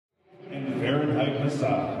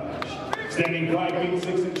dressage. Standing 5 feet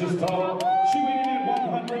 6 inches tall, she weighed in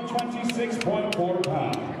at 126.4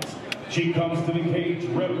 pounds. She comes to the cage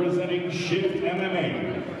representing Shift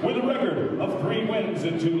MMA with a record of 3 wins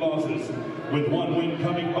and 2 losses, with 1 win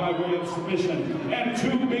coming by way of submission and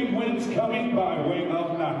 2 big wins coming by way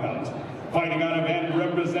of knockout. Fighting out of and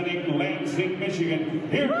representing Lansing, Michigan,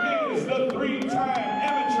 here is the 3-time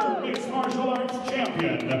amateur mixed martial arts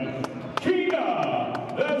champion, Kyna,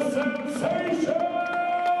 the Sensation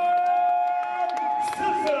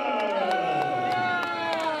Sisson!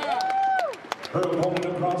 Her opponent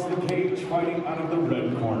across the cage fighting out of the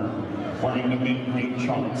red corner, wearing the mint-green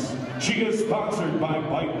trunks. She is sponsored by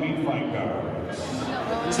Bite Me Fight Guards.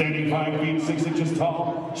 Standing 5 feet 6 inches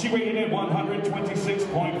tall, she weighed in at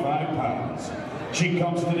 126.5 pounds. She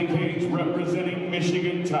comes to the cage representing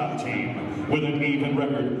Michigan top team with an even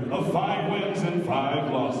record of 5 wins and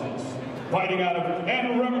 5 losses. Fighting out of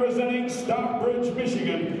and representing Stockbridge,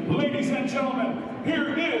 Michigan, ladies and gentlemen,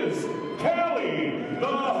 here is Calie, the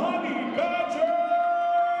Honey Badger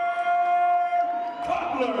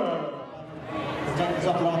Cutler. It's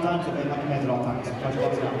up at all times, so they have to make it all times.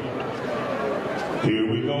 Here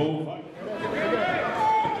we go.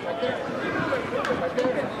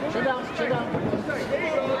 Chin down, chin down.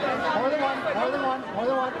 More than one, more than one, more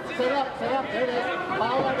than one. Sit up, there it is.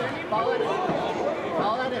 Follow that in, follow that in.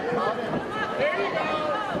 Follow that in, follow that in. There you go.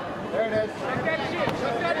 There it is. Shut that shit,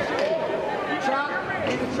 shut that shit. Shot,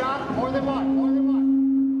 need a shot. More than one, more than one.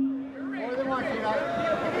 More than one, Kyna.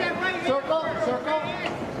 Circle, circle,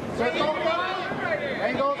 circle.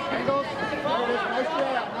 Angles, angles. There it is.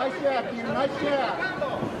 Nice jab, Kyna, nice jab.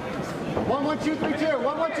 1, 1, 2, 3, 2.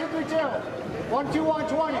 1, 1, 2, 3, 2. 1, 2, 1,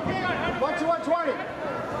 20. 1, 2, 1, 20.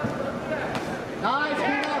 Nice,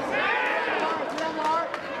 Kyna. Get on the heart.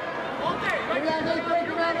 Give me that lead three, give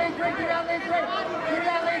me that lead three, give me that lead three. Give me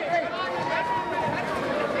that lead three.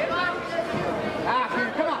 Ah,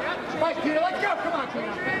 Kyna, come on. Fight, Kyna, let's go. Come on,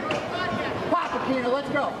 Kyna. Pop it, Kyna, let's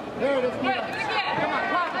go. There it is, Kyna. Come on,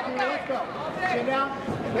 pop it, Kyna, let's go. Chin down.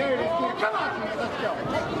 There it is, Kyna. Come on, Kyna, let's go.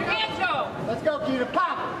 Let's go, Kyna,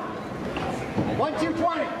 pop it. 1, 2,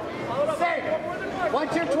 20. Save. 1,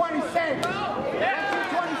 2, 20, save. 1, 2,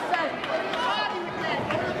 20, save.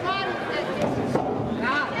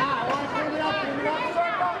 Nah, I want to bring it up,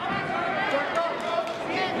 circle. Circle.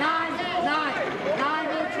 9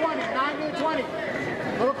 to 20, 9 to 20.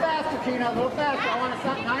 A little faster, Kyna, a little faster. I want a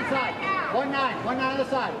 9 side. 1, 9 on the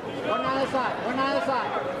side. 1 9 on the side, 1 9 on the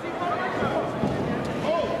side.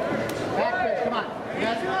 Back fist, come on.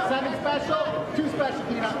 Yes, 7 special, 2 special,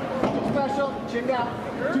 Kyna. 2 special, chin down.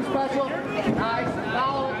 2 special, nice.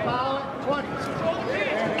 Follow it, 20. There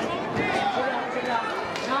it is. Chin down.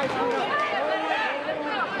 Nice, Kyna.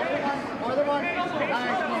 More than one. Nice,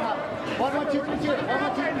 Kyna. 1, 1, 2, 3, 2. 1,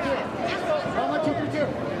 1, 2, 3, 2. 1, 1, 2, 3, 2.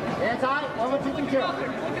 Hands high. 1, 1, 2, 3, 2.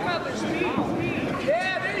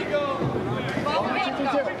 Yeah, there you go. 1, 1, 2, 3,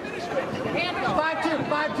 2. 5-2,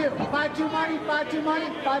 5-2, 5-2 money, 5-2 money,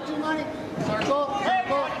 5-2 money. Circle,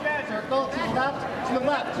 circle, circle, to the left, to the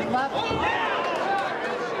left, to the left.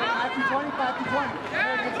 5-2-20, 5-2-20.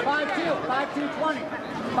 There it is, 5-2, 5-2-20.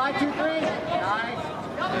 5-2-3, nice.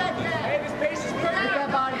 Hey, this pace is good. Hit that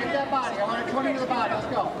body, hit that body. I want a 20 to the body, let's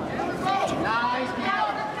go. Nice,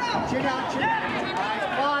 Kyna. Chin down, chin down. Nice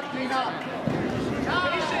block, Kyna.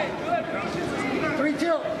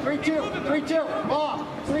 3-2, 3-2, 3-2, long,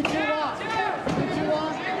 3-2 long, 3-2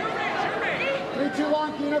 long, 3-2 long,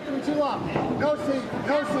 Kyna, 3-2 long, no seat,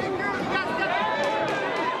 no seat.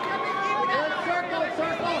 Circle,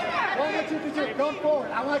 circle, 1, 1, 2, 3, 2, go forward,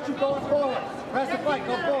 I want you going forward, press the fight,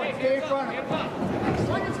 go forward, stay in front of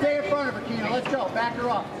her, stay in front of her, Kyna, let's go, back her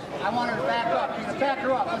up, I want her to back up, Kyna, back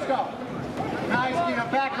her up, let's go. Nice, Kyna,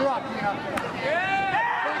 back her up, Kyna.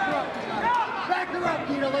 Back her up, Kyna. Back her up,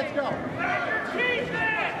 Kyna, let's go.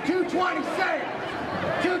 220 save.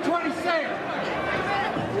 220 save.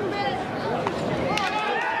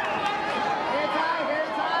 Hands high,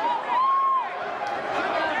 hands high.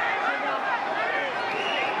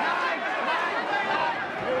 Nine.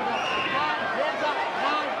 Here we go. 9, hands up,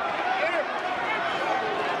 9. Here.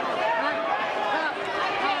 9, stop,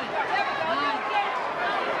 9.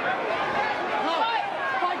 No,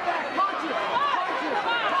 fight back, punch it, punch it,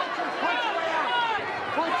 punch it, punch your way out.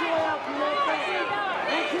 Punch your way out, Kyna.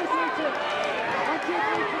 1, 2, 3, 2. 1, 2,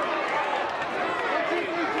 3, 2. 1, 2, 3, 2.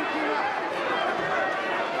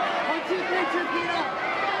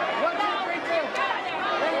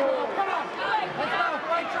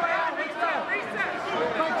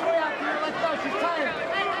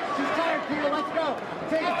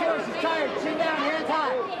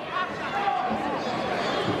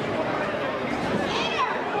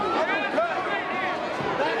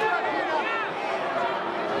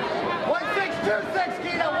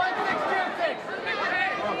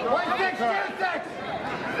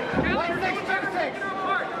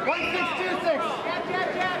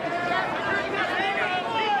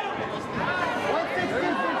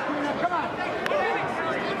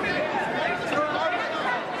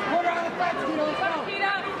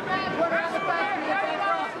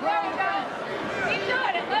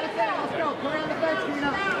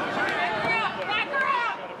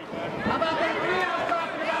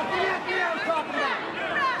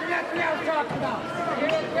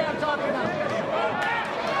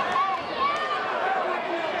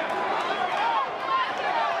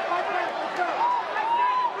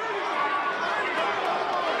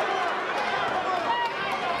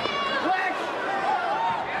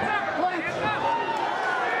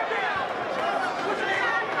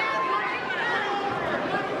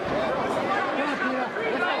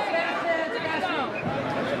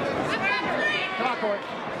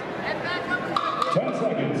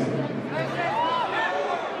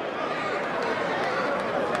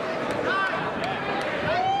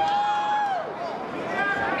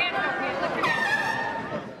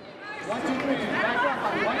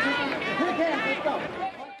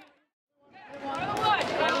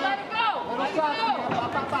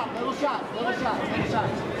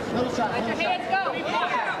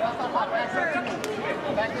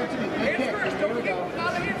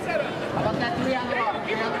 Three on the right,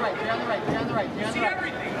 three on the right, three on the right, three on the right, three on the See right.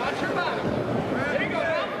 everything. Watch her bottom. There you go.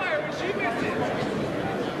 Down fire when she misses.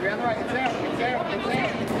 Three on the right. It's there. It's there. It's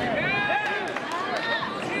there. It's there.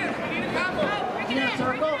 Yes, we need a combo. Here,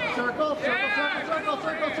 circle, circle, circle, circle, circle,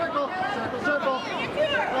 circle, circle, circle, circle.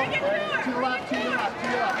 To the left, to the left, to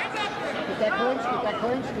the left. Get that clinch, get that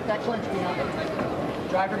clinch, get that clinch, Kyna.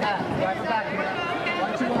 Drive her back, Kyna.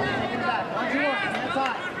 1, 2, 1, take her back. 1, 2, 1, hands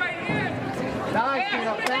high. Nice,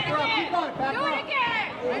 Kyna. Back her up, keep going, back her up.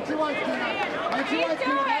 1, 2, 1, Kyna. 1, 2, 1,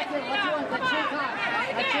 Kyna. That's it. 1, 2, 1. That chin's high.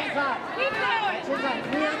 That chin's high. That chin's high.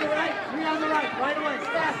 Three on the right. Three on the right. Right away.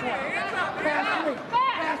 Fast one. Fast three.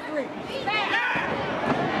 Fast three.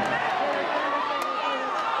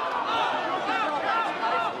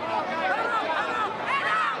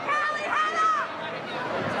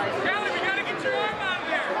 Calie, we gotta get your arm out of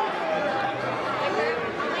there.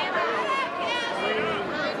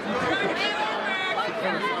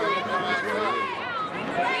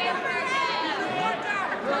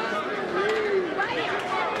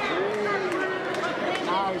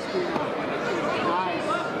 Nice, Kyna. Nice.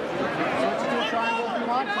 Switch to a triangle if you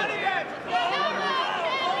want to.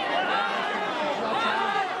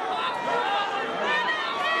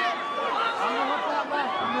 Underhook that leg.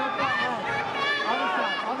 Underhook that leg. Other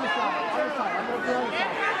side, other side, other side. Underhook the other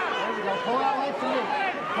side. There we go. Pull that leg to you.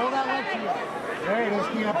 Pull that leg to you. There it is,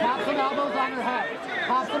 Kyna. Pop some elbows on her head.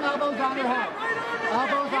 Pop some elbows on her head.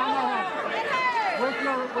 Elbows on her head. With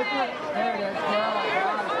your, there it is. Good.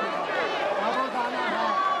 Elbows on her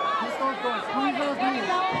head. Keep those going. Squeeze those knees.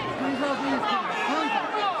 Squeeze those knees, Kyna. Squeeze them.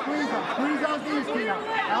 Squeeze them. Squeeze those knees, Kyna.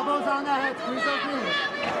 Elbows on that head. Squeeze those knees.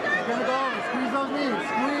 You're gonna go over. Squeeze those knees.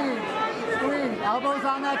 Squeeze. Squeeze. Elbows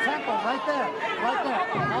on that temple. Right there. Right there.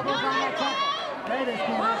 Elbows on that temple. There it is,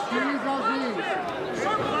 Kyna. Squeeze those knees.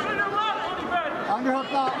 Underhook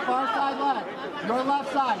the far side leg. Your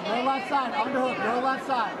left side. Your left side. Underhook. Your left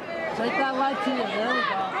side. Take that leg to you. There we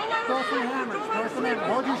go. Throw some hammers. Throw some hammers.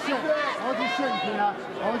 Hold your shin. Hold your shin, Kyna.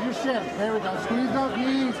 Hold your shin. There we go. Squeeze those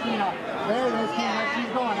knees, Kyna. There it is, Kyna.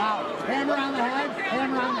 She's going out. Hammer on the head.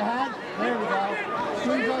 Hammer on the head. There we go.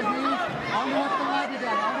 Squeeze those knees. Underhook the leg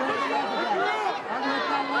again. Underhook the leg again. Underhook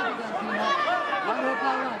that leg again, Kyna. Underhook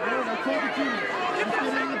that leg. There we go. Take it to you. Just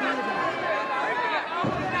get it in the bed again.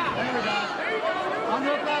 There we go.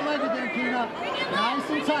 Underhook that leg again, Kyna. Nice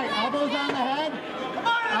and tight. Elbows on the head.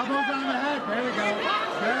 Elbows on the head. There we go.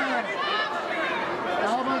 Good.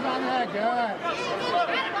 Elbows on the head. Good.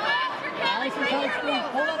 Nice and tight squeeze.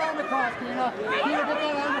 Pull that arm across, Kyna. Kyna, get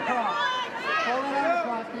that arm across. Pull that arm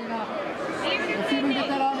across, Kyna. Let's see if we can get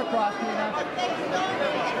that arm across, Kyna.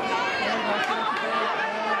 There we go.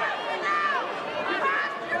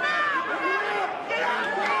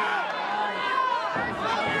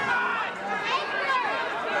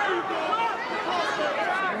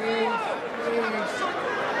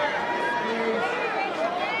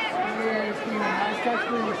 Touch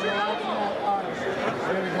squeeze, relaxing that arm.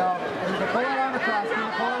 There we go. And you can pull that arm across,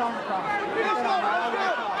 Kyna. Pull that arm across. Get that arm all the way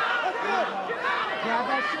across. There we go. Grab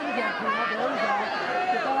that shin again, Kyna. There we go.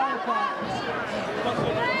 Get that arm across.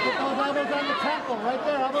 Get those elbows on the temple. Right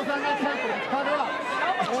there, elbows on that temple. Let's cut her up.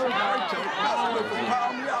 There we go.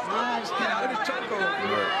 Nice, Kyna.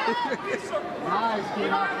 Nice,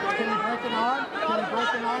 Kyna. Can you break an arm? Can you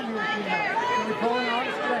break an arm here, Kyna? Can you pull an arm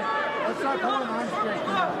straight? Let's start pulling arms straight,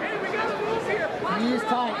 Kyna. Knees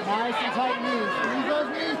tight, nice and tight knees. Squeeze those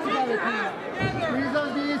knees together, Kyna. Squeeze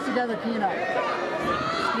those knees together, Kyna.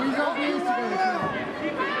 Squeeze those knees together, Kyna.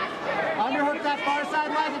 Underhook that far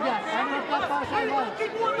side leg again. Underhook that far side leg.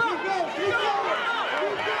 Keep going, keep going, keep going.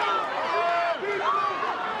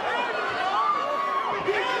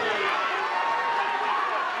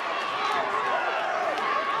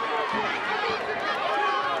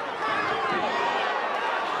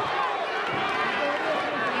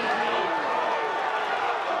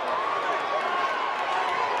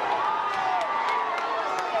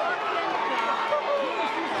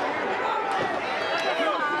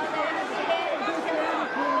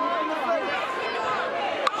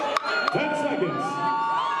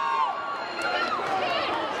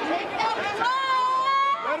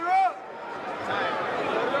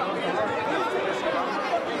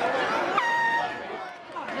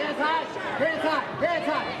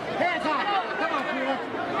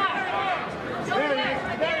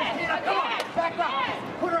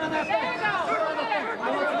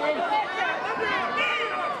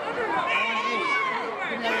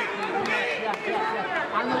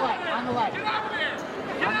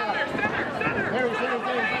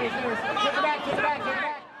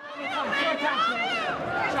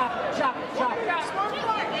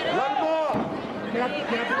 Get up,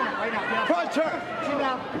 right now. Get up. Punch her. Two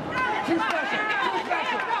down. Two special.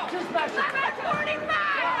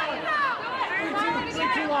 Three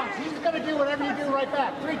too long. She's going to do whatever you do right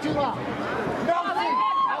back. Three too long. No seat.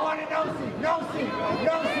 I want a no seat. No seat.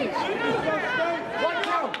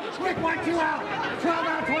 1-2. Quick 1-2 out. 12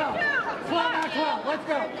 out 12. 12 out 12. Let's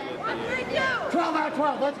go. 12 out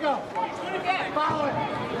 12. Let's go. Follow it.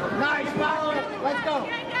 Nice. Follow it. Let's go.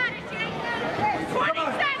 20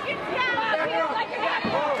 seconds.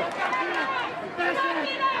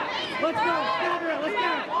 Let's go. Let's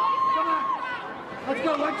go. Come on. Let's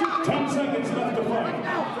go. 1, 2, 3. 10 seconds left to fight.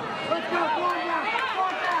 Let's go. Fourth down.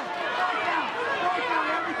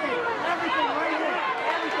 Everything right here.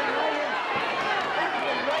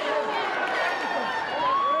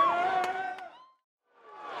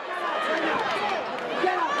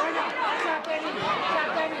 Get up right now.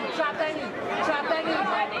 Chop that knee.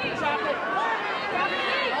 Chop it.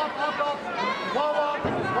 Up. Wall walk.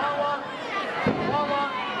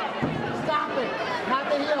 Stop it. Not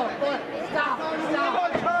the heel. Foot. Stop.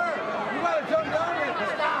 You gotta jump down here.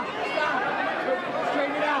 Stop.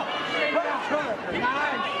 Straighten it out.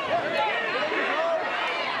 Nice.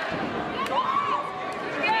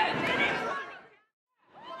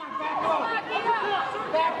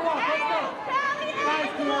 Back row. Let's go.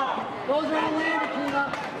 Nice, Kyna. Those are all landed, Kyna.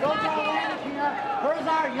 Hers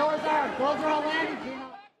aren't. Yours aren't. Those are all landed, Kyna.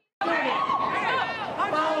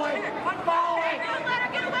 Follow it.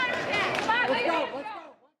 Let's go.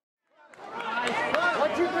 Nice. 1,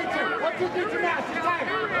 2, 3, 2. 1, 2, 3, 2 now. She's tired.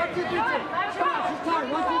 1, 2, 3, 2. Come on, she's tired.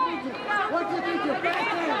 1, 2, 3, 2. 1, 2, 3, 2.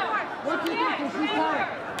 Fast in. 1, 2, 3, 2. She's tired.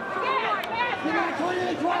 Kyna, 20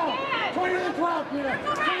 to 12. 20 to 12, Kyna. 20 to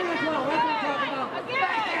 12. That's what I'm talking about.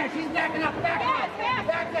 Back there. She's backing up. Back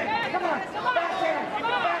there. Come on. Back there.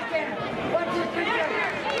 1, 2, 3, 2.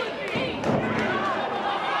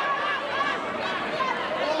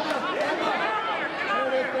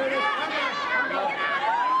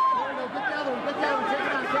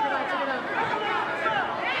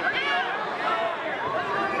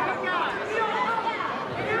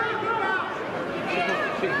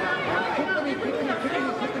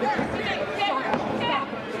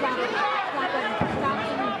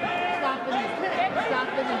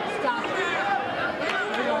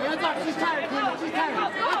 She's tired, Kyna. She's tired.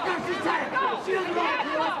 She doesn't want it,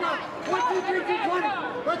 Kyna. Let's go. 1, 2, 3, 2, 20.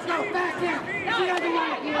 Let's go. Fast down. She doesn't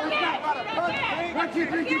want it, Kyna. Let's go. 1, 2,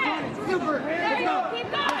 3, 2, 20. Super. Let's go.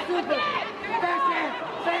 Super. Fast down.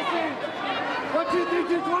 1, 2, 3,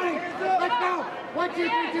 2, 20. Let's go. 1, 2, 3,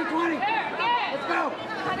 2, 20. Let's go.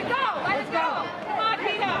 Let's go. Come on,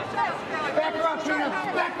 Kyna. Back her up, Kyna.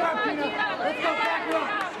 Let's go. Back her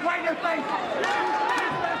up. Right in her face.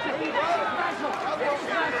 Special.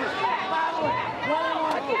 Follow it.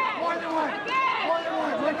 More than one.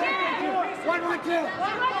 1, 2, 3, 2. 1, 1, 2.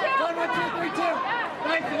 1, 1, 2, 3, 2.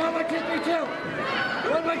 Nice. 1, 1, 2, 3, 2.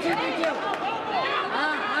 1, 1, 2, 3, 2.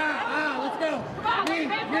 Let's go. Me.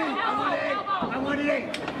 I want an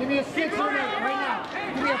 8. Give me a 6 or an 8 right now.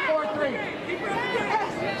 Give me a 4-3.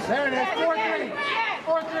 There it is. 4-3.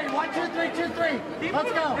 4-3. 1, 2, 3, 2, 3.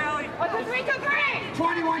 Let's go. 1, 2, 3, 2, 3.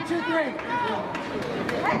 21, 2, 3.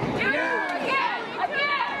 Again.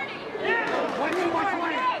 1, 2, 1,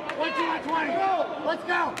 20. 1, 2, 1, 20. Let's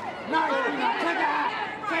go. Nice, Kyna.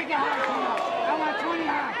 Take it high, Kyna. I want 20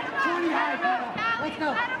 high. 20 high, Kyna. Let's go.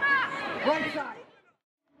 Right side.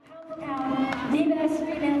 The best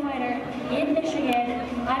female fighter in Michigan.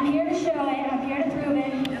 I'm here to show it. I'm here to prove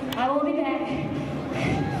it. I will be back.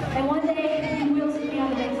 And one day, you will see me on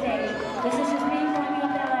the big stage.